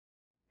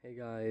Hey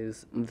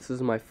guys, this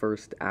is my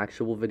first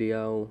actual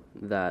video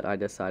that I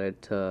decided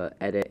to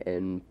edit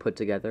and put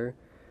together.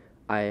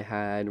 I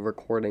had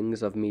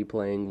recordings of me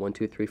playing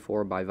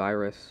 1234 by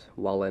Virus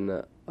while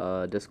in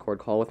a Discord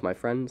call with my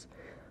friends,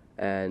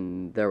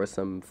 and there were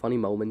some funny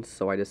moments,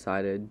 so I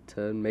decided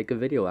to make a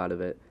video out of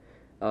it.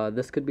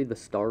 This could be the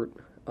start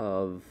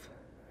of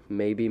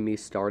maybe me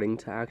starting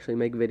to actually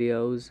make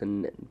videos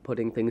and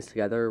putting things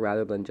together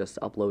rather than just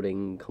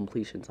uploading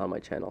completions on my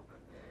channel.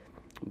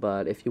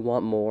 But if you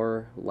want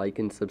more, like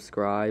and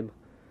subscribe,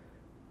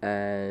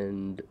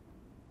 and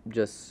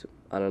just,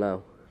 I don't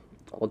know,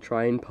 I'll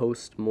try and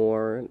post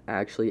more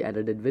actually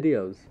edited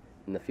videos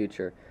in the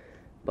future,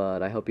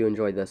 but I hope you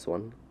enjoyed this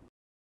one.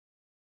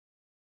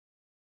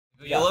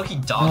 You're low-key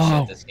dog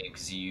shit at this game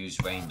because you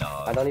used Rain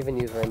Dog. I don't even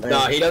use Rainbow.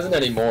 Nah, he doesn't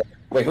anymore.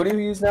 Wait, who do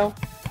you use now?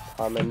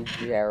 Tom and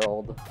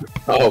Gerald.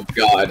 Oh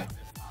god.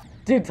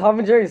 Dude, Tom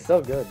and Jerry is so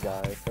good,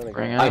 guys.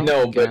 I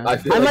know, but I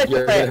feel like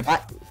you're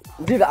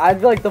Dude, I'd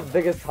be like the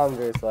biggest Tom and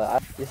Jerry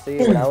slut. You see,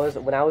 when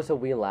I was a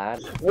wee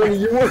lad. When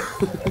you were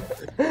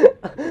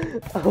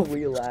a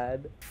wee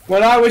lad.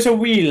 When I was a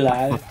wee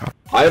lad.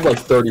 I have like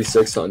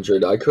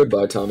 3,600. I could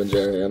buy Tom and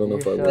Jerry. I don't know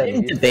if I would.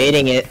 I'm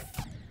debating it.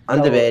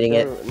 I'm debating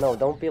it. No,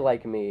 don't be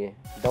like me.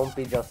 Don't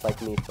be just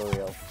like me for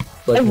real.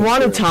 I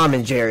wanted Tom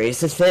and Jerry.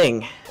 It's the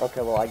thing.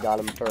 Okay, well I got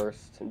him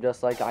first,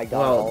 just like I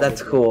got. Well,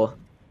 that's cool.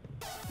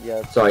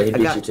 Yeah. Sorry, he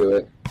beat you to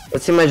it.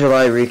 Let's see my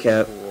July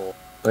recap. Cool.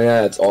 Oh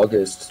yeah, it's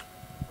August.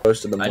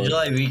 First of the My month.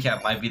 July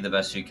recap might be the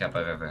best recap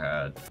I've ever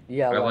had.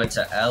 Yeah. I went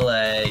to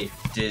LA,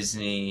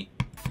 Disney.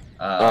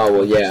 Oh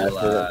well, yeah.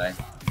 July.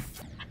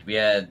 We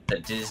had the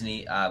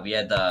Disney. We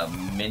had the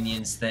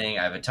Minions thing.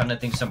 I have a ton of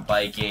things from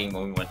biking.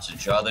 When we went to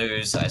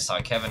Druthers, I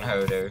saw Kevin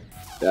Herter.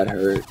 That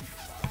hurt.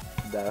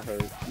 That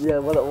hurt. Yeah.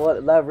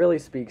 What? That really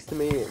speaks to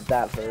me.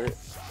 That hurt.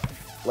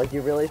 Like you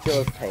really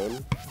feel his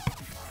pain.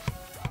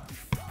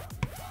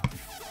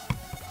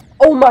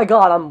 Oh my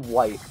God, I'm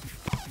white.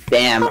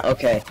 Damn,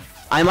 okay.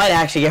 I might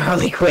actually get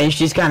Harley Quinn.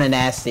 She's kind of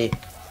nasty.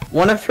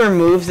 One of her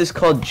moves is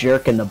called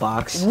Jerk in the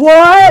Box.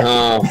 What?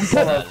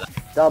 Oh.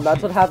 Dumb,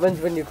 that's what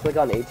happens when you click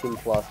on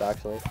 18+,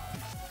 actually.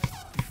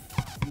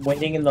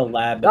 Waiting in the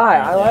lab.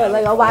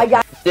 Oh my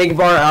God. Dig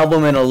Bar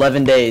album in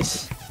 11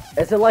 days.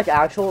 Is it like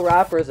actual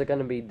rap or is it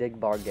gonna be Dig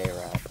Bar gay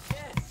rap?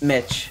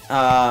 Mitch.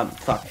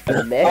 Fuck.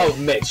 Mitch? Oh,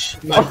 Mitch.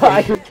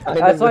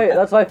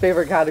 That's my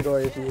favorite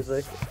category of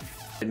music.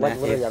 Like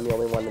Matthew. literally, I'm the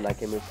only one in that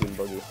game who's seen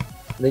Boogie.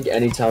 I think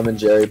any Tom and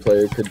Jerry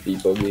player could beat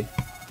Boogie.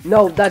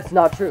 No, that's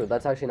not true.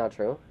 That's actually not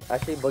true.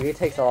 Actually, Boogie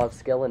takes a lot of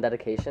skill and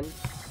dedication.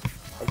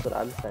 That's what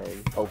I'm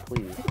saying. Oh,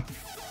 please.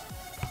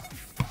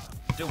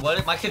 Dude,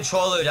 what? My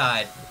controller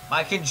died.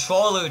 My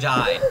controller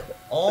died.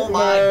 Oh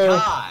my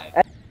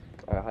god.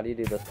 Alright, how do you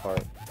do this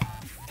part?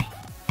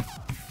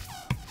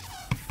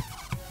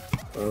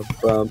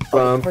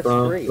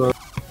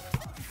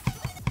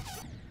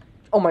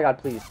 Oh my God,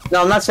 please.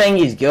 No, I'm not saying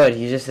he's good.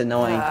 He's just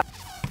annoying.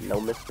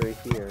 No mystery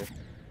here.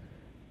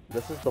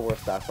 This is the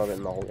worst background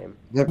in the whole game.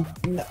 No.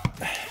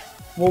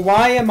 Well,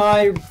 why am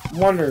I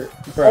wonder?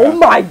 Oh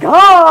my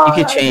God!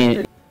 You could change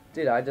it.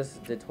 Dude, I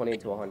just did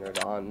 28 to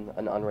 100 on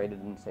an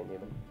unrated Insane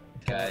Demon.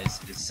 Guys,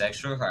 is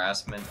sexual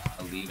harassment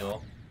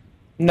illegal?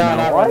 No,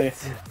 not What? really.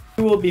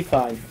 You will be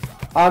fine.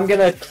 I'm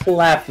gonna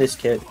clap this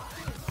kid.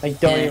 Like,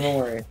 don't even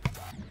worry.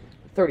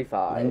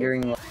 35.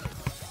 Lingering.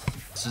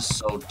 This is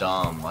so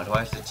dumb. Why do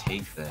I have to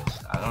take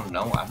this? I don't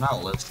know. I'm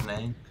not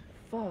listening.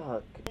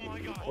 Fuck.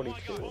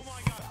 42.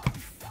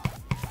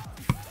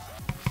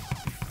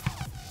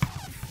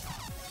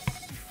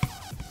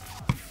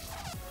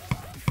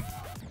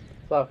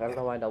 Fuck, I don't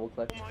know why I double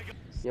clicked.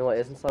 You know what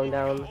isn't slowing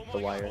down? The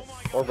Wire.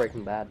 Or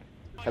Breaking Bad.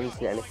 Haven't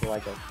seen anything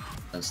like it.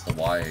 That's The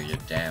Wire, you're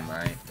damn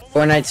right.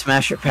 Fortnite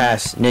Smasher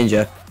Pass.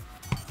 Ninja.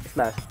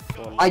 Smash.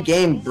 My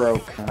game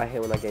broke. I hate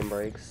when that game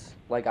breaks.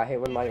 Like, I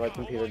hate when my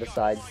computer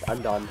decides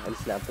I'm done and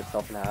snaps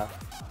itself in half.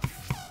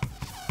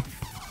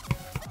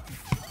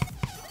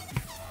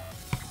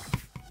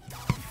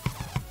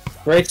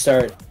 Great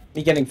start.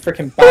 Me getting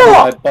freaking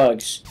bothered by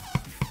bugs.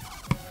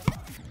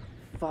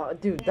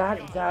 Fuck, dude,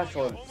 that dash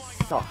one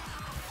sucks.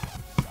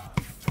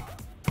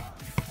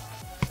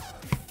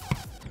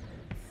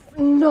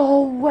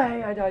 No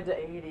way, I died to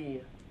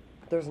 80.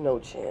 There's no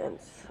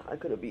chance. I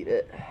could have beat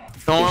it.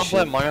 Don't want to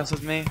play Among Us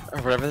with me, or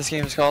whatever this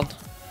game is called?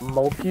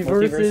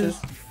 Multiverses?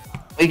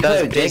 We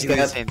That's could, basically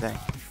the Jacob. same thing.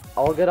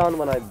 I'll get on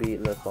when I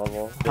beat this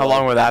level. How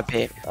long would that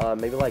be?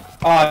 Maybe like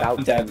Oh, about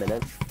I'm 10 dead.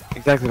 minutes.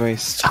 Exactly when we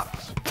stop.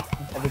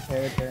 Every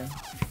character.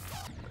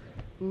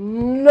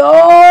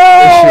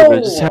 No!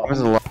 It just happens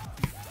a lot.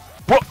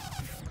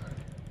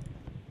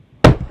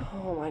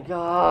 Oh my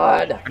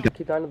God. I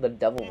keep going to the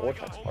devil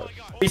vortex part.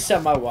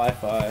 Reset my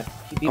Wi-Fi.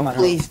 Oh,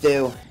 please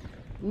do.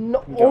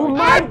 No! Oh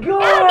my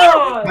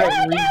God!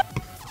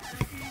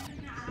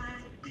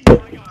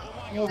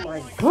 Oh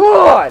my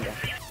God!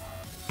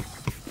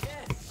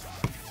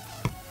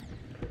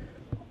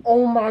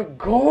 Oh my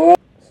God!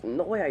 There's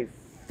no way I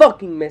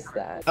fucking missed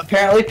that.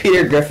 Apparently,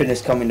 Peter Griffin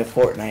is coming to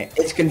Fortnite.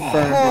 It's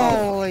confirmed.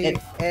 Holy,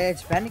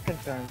 it's been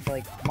confirmed for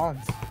like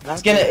months.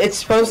 It's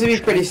supposed to be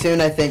pretty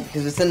soon, I think,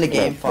 because it's in the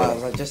game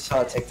files. I just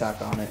saw a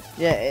TikTok on it.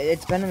 Yeah,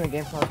 it's been in the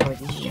game files for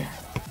like a year.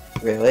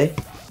 Really?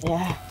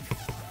 Yeah.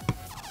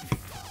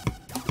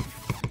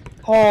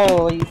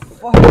 Holy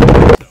fuck.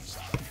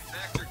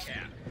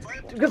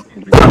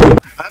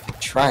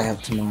 Try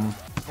out tomorrow.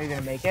 Are you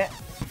gonna make it?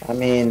 I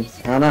mean,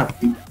 I don't know.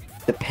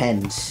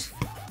 Depends.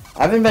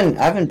 I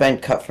haven't been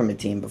cut from a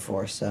team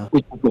before, so.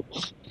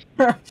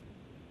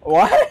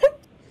 What?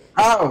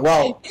 Oh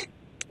well,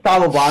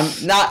 probably.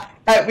 I'm not.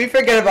 We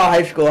forget about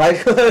high school. High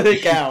school doesn't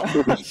count.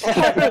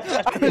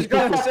 I was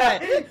gonna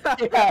say.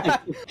 Yeah,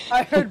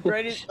 I heard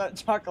Brady's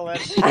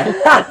chocolate.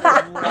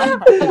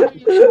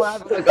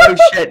 Oh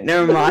shit!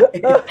 Never mind.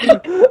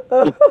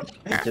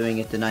 Doing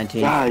it to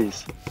 19.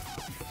 Guys.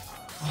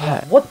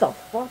 What the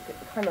fuck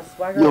kind of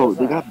swagger Yo, was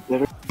they that? got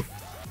better.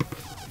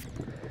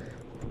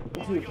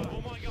 Dude.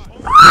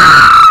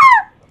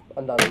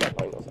 I'm not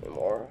playing this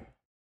anymore.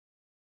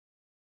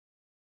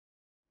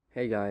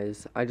 Hey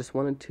guys, I just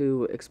wanted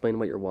to explain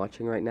what you're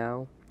watching right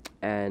now,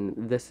 and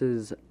this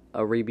is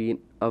a rebeat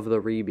of the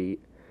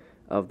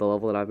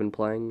level that I've been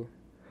playing,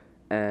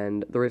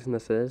 and the reason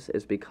this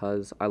is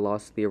because I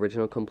lost the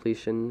original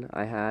completion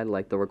I had,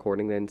 like the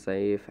recording didn't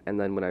save, and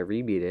then when I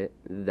rebeat it,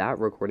 that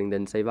recording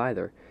didn't save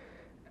either.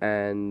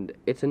 And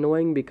it's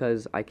annoying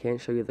because I can't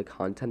show you the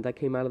content that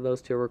came out of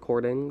those two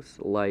recordings.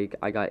 Like,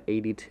 I got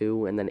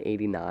 82 and then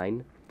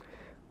 89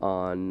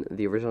 on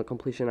the original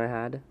completion I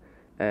had.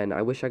 And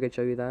I wish I could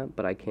show you that,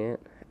 but I can't.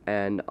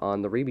 And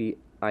on the rebeat,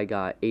 I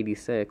got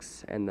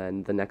 86, and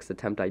then the next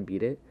attempt I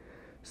beat it.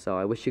 So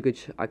I wish I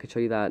could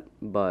show you that,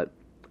 but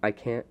I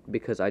can't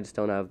because I just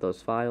don't have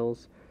those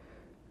files.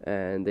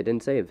 And they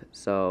didn't save.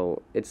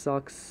 So it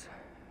sucks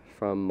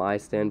from my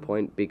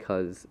standpoint,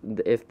 because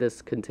if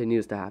this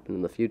continues to happen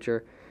in the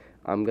future,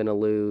 I'm gonna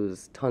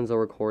lose tons of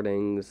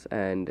recordings,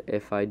 and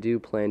if I do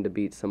plan to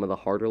beat some of the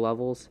harder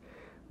levels,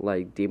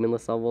 like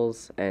demonless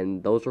levels,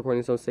 and those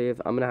recordings don't save,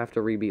 I'm gonna have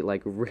to rebeat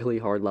like really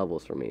hard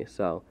levels for me.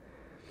 So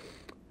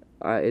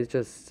it's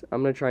just,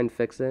 I'm gonna try and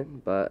fix it,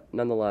 but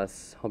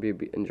nonetheless, hope you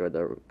enjoyed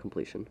the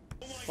completion.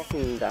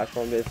 Fucking dash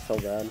orbit is so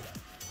bad.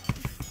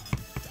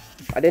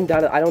 I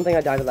don't think I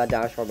died to that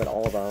dash orbit at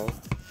all though,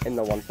 in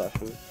the one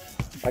session.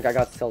 Like, I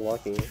got so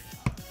lucky.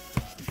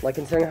 Like,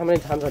 considering how many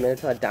times I made it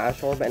to that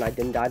dash orb and I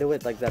didn't die to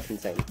it, like, that's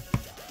insane.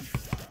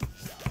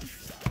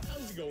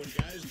 How's it going,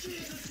 guys?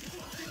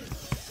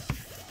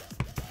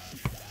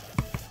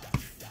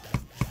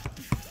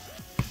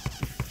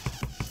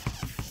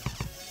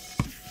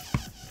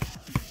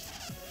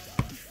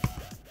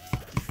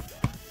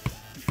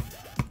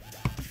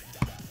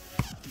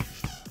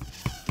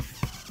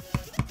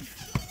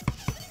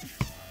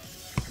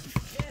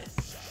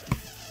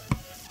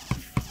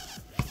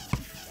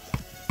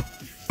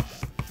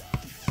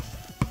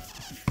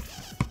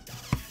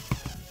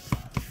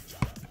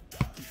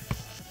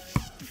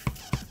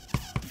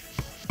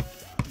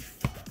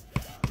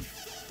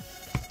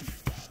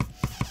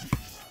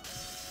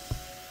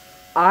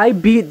 I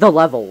beat the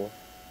level.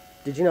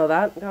 Did you know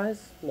that,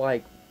 guys?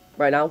 Like,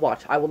 right now,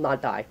 watch. I will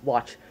not die.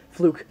 Watch.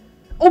 Fluke.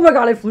 Oh my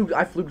god, I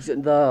fluked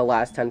the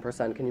last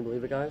 10%. Can you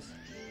believe it, guys?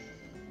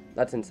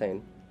 That's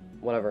insane.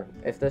 Whatever.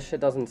 If this shit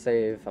doesn't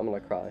save, I'm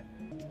gonna cry.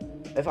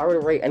 If I were to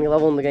rate any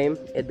level in the game,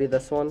 it'd be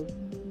this one.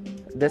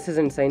 This is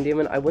Insane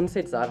Demon. I wouldn't say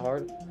it's that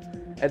hard.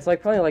 It's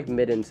like probably like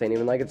mid Insane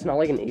Demon. Like, it's not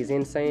like an easy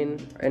Insane,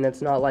 and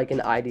it's not like an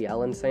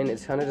IDL Insane.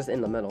 It's kind of just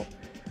in the middle.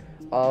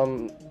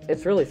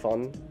 It's really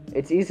fun.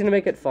 It's easy to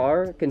make it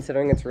far,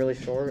 considering it's really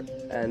short,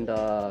 and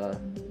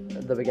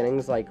the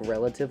beginning's like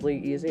relatively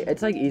easy.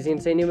 It's like easy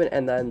Insane Demon,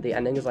 and then the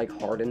ending is like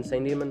hard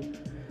Insane Demon.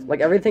 Like,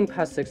 everything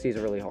past 60 is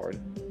really hard,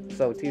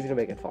 so it's easy to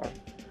make it far.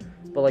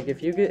 But like,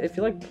 if you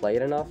like play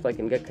it enough, like,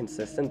 and get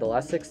consistent, the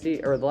last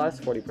 60 or the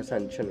last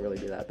 40% shouldn't really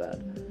be that bad.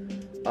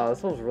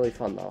 This level's really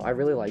fun though. I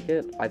really like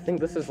it. I think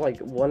this is like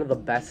one of the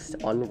best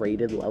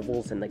unrated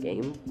levels in the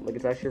game. Like,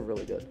 it's actually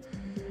really good.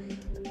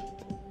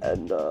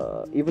 And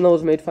even though it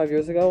was made 5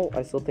 years ago,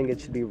 I still think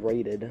it should be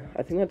rated.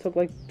 I think that took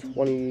like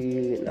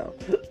 20, no.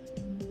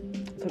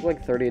 It took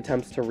like 30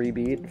 attempts to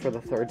rebeat for the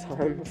 3rd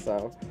time,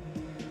 so.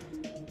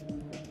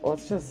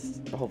 Let's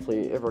just,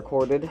 hopefully it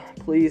recorded,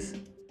 please.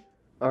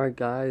 Alright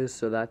guys,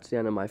 so that's the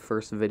end of my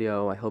first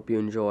video. I hope you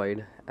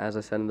enjoyed. As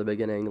I said in the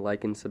beginning,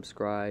 like and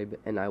subscribe,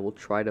 and I will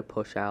try to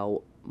push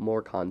out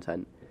more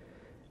content.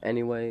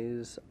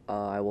 Anyways,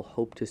 I will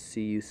hope to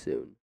see you soon.